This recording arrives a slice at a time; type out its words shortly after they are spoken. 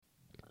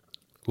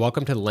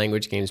Welcome to the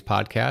Language Games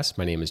Podcast.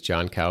 My name is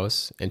John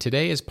Kaus, and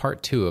today is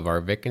part 2 of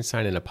our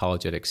Wittgenstein and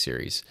Apologetics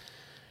series.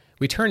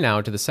 We turn now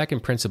to the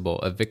second principle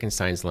of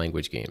Wittgenstein's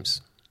language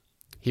games.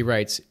 He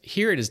writes,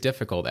 "Here it is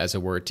difficult, as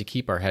it were, to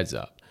keep our heads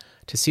up,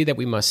 to see that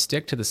we must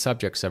stick to the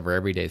subjects of our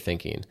everyday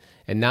thinking,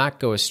 and not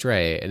go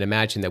astray and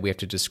imagine that we have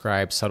to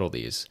describe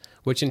subtleties,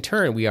 which in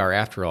turn we are,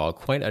 after all,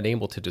 quite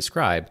unable to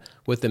describe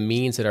with the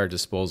means at our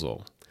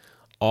disposal.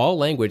 All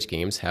language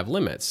games have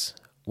limits.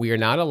 We are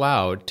not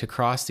allowed to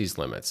cross these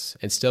limits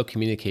and still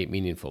communicate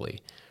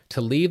meaningfully.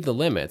 To leave the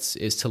limits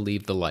is to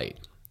leave the light."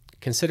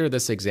 Consider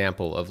this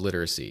example of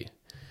literacy.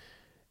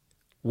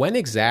 When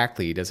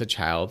exactly does a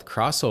child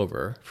cross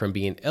over from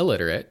being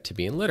illiterate to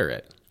being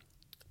literate?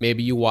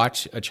 Maybe you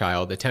watch a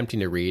child attempting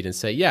to read and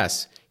say,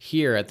 yes,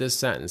 here at this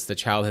sentence, the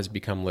child has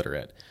become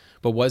literate.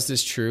 But was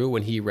this true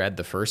when he read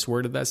the first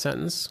word of that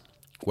sentence?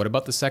 What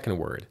about the second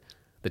word?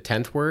 The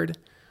 10th word?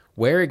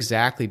 Where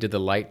exactly did the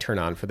light turn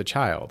on for the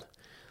child?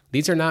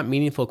 These are not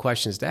meaningful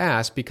questions to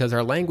ask because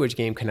our language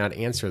game cannot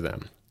answer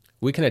them.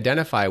 We can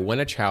identify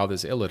when a child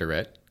is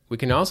illiterate. We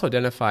can also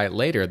identify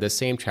later the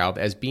same child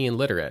as being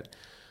literate.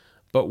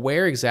 But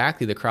where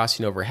exactly the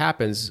crossing over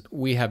happens,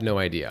 we have no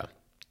idea.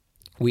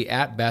 We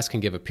at best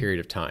can give a period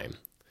of time.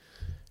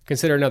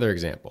 Consider another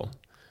example.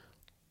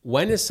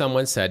 When is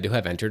someone said to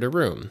have entered a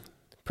room?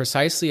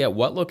 Precisely at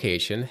what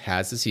location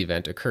has this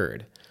event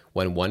occurred?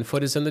 When one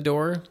foot is in the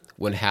door?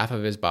 When half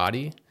of his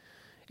body?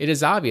 It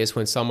is obvious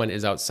when someone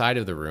is outside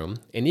of the room,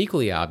 and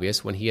equally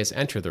obvious when he has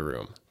entered the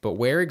room. But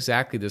where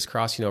exactly this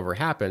crossing over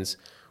happens,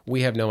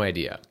 we have no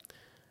idea.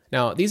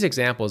 Now, these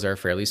examples are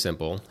fairly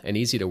simple and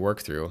easy to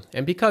work through,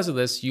 and because of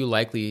this, you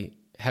likely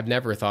have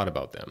never thought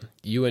about them.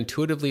 You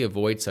intuitively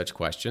avoid such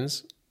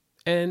questions,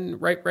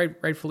 and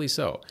rightfully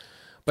so.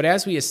 But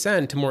as we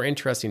ascend to more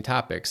interesting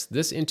topics,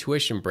 this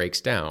intuition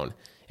breaks down,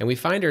 and we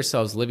find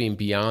ourselves living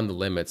beyond the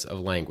limits of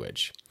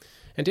language.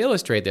 And to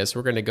illustrate this,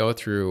 we're going to go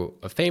through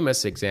a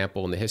famous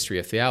example in the history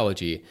of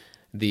theology,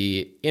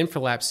 the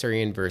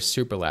infralapsarian versus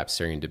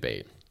supralapsarian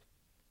debate.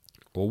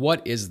 Well,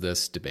 what is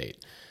this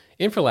debate?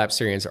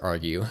 Infralapsarians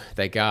argue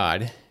that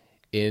God,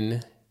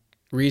 in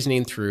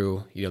reasoning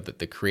through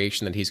the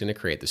creation that he's going to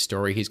create, the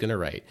story he's going to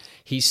write,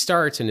 he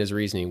starts in his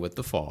reasoning with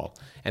the fall,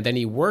 and then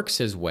he works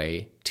his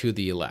way to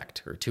the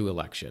elect, or to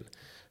election.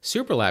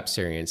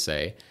 Supralapsarians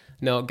say,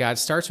 no, God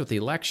starts with the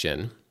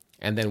election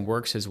and then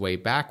works his way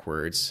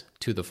backwards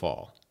to the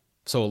fall.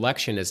 So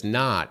election is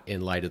not in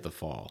light of the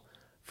fall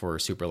for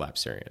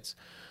supralapsarians.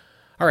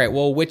 All right,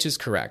 well, which is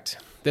correct?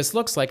 This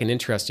looks like an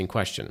interesting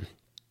question.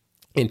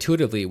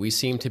 Intuitively, we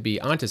seem to be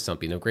onto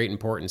something of great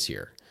importance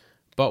here,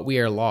 but we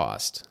are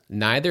lost.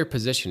 Neither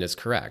position is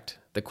correct.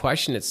 The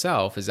question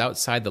itself is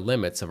outside the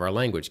limits of our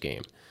language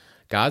game.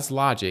 God's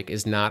logic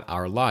is not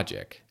our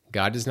logic.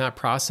 God does not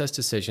process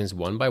decisions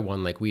one by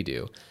one like we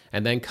do,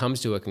 and then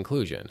comes to a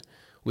conclusion.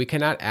 We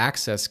cannot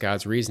access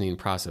God's reasoning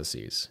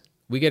processes.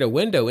 We get a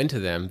window into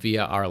them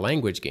via our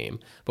language game,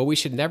 but we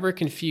should never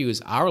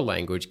confuse our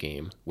language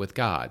game with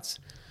God's.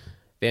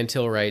 Van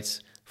Til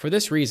writes, "For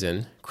this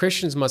reason,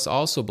 Christians must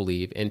also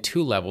believe in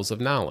two levels of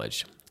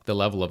knowledge, the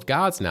level of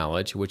God's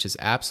knowledge, which is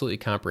absolutely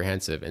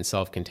comprehensive and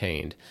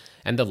self-contained,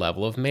 and the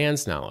level of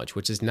man's knowledge,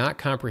 which is not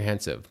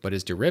comprehensive, but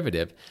is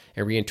derivative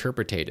and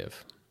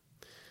reinterpretative."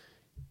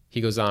 He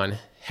goes on,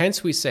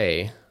 "Hence we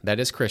say that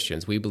as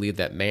Christians, we believe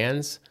that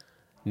man's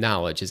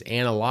knowledge is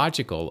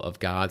analogical of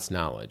God's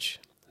knowledge.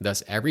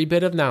 Thus, every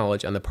bit of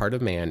knowledge on the part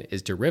of man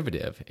is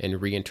derivative and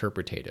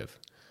reinterpretative."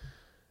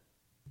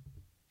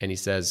 And he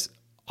says,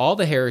 "All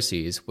the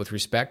heresies with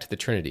respect to the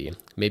Trinity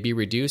may be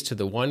reduced to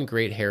the one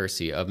great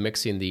heresy of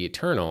mixing the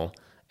eternal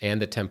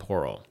and the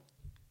temporal."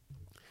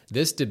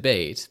 This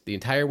debate, the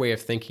entire way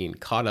of thinking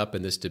caught up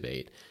in this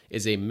debate,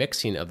 is a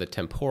mixing of the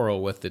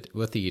temporal with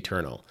the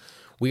eternal.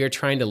 We are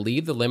trying to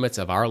leave the limits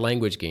of our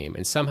language game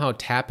and somehow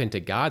tap into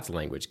God's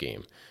language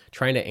game,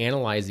 trying to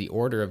analyze the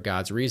order of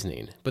God's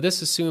reasoning. But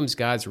this assumes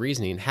God's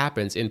reasoning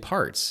happens in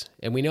parts,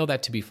 and we know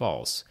that to be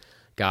false.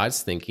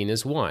 God's thinking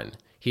is one.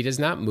 He does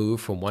not move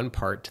from one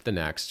part to the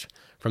next,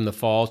 from the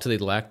fall to the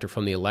elect, or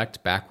from the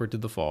elect backward to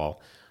the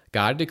fall.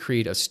 God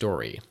decreed a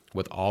story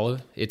with all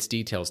of its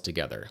details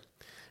together.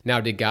 Now,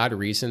 did God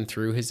reason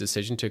through his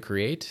decision to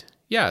create?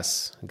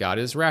 Yes, God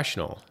is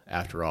rational,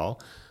 after all.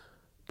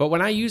 But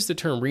when I use the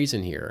term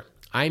reason here,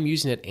 I'm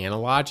using it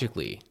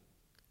analogically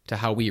to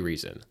how we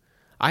reason.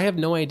 I have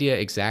no idea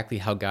exactly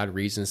how God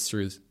reasons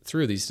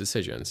through these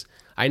decisions.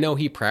 I know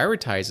he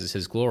prioritizes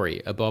his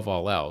glory above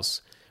all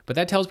else, but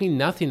that tells me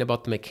nothing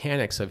about the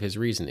mechanics of his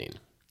reasoning.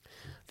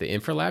 The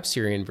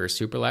infralapsarian versus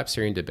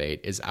supralapsarian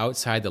debate is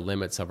outside the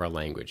limits of our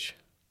language.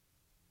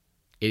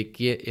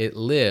 It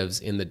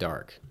lives in the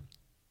dark.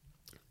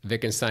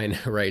 Wittgenstein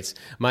writes,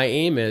 "My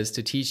aim is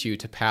to teach you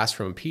to pass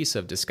from a piece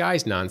of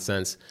disguised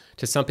nonsense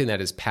to something that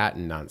is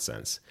patent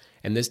nonsense.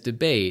 And this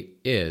debate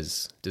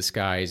is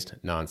disguised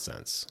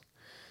nonsense."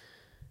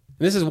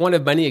 And this is one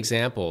of many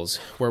examples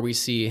where we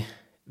see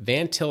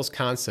Van Til's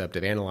concept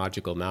of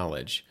analogical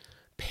knowledge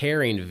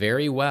pairing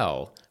very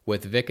well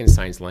with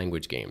Wittgenstein's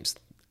language games.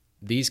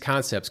 These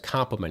concepts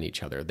complement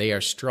each other. They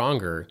are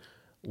stronger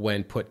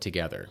when put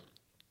together.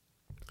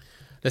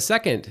 The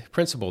second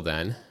principle,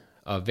 then,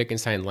 of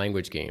Wittgenstein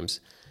language games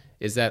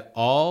is that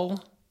all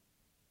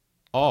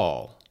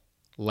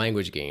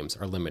language games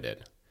are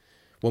limited.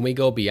 When we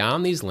go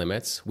beyond these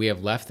limits, we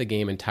have left the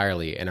game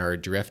entirely and are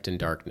adrift in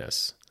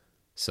darkness.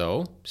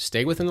 So,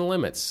 stay within the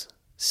limits.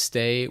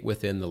 Stay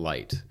within the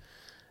light.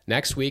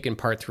 Next week in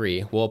part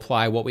 3, we'll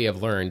apply what we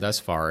have learned thus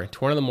far to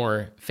one of the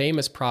more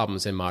famous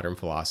problems in modern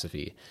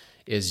philosophy: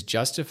 is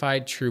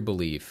justified true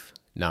belief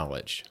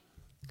knowledge?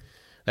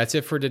 That's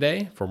it for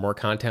today. For more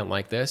content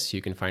like this,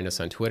 you can find us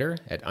on Twitter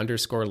at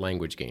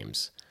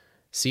 _languagegames.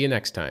 See you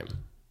next time.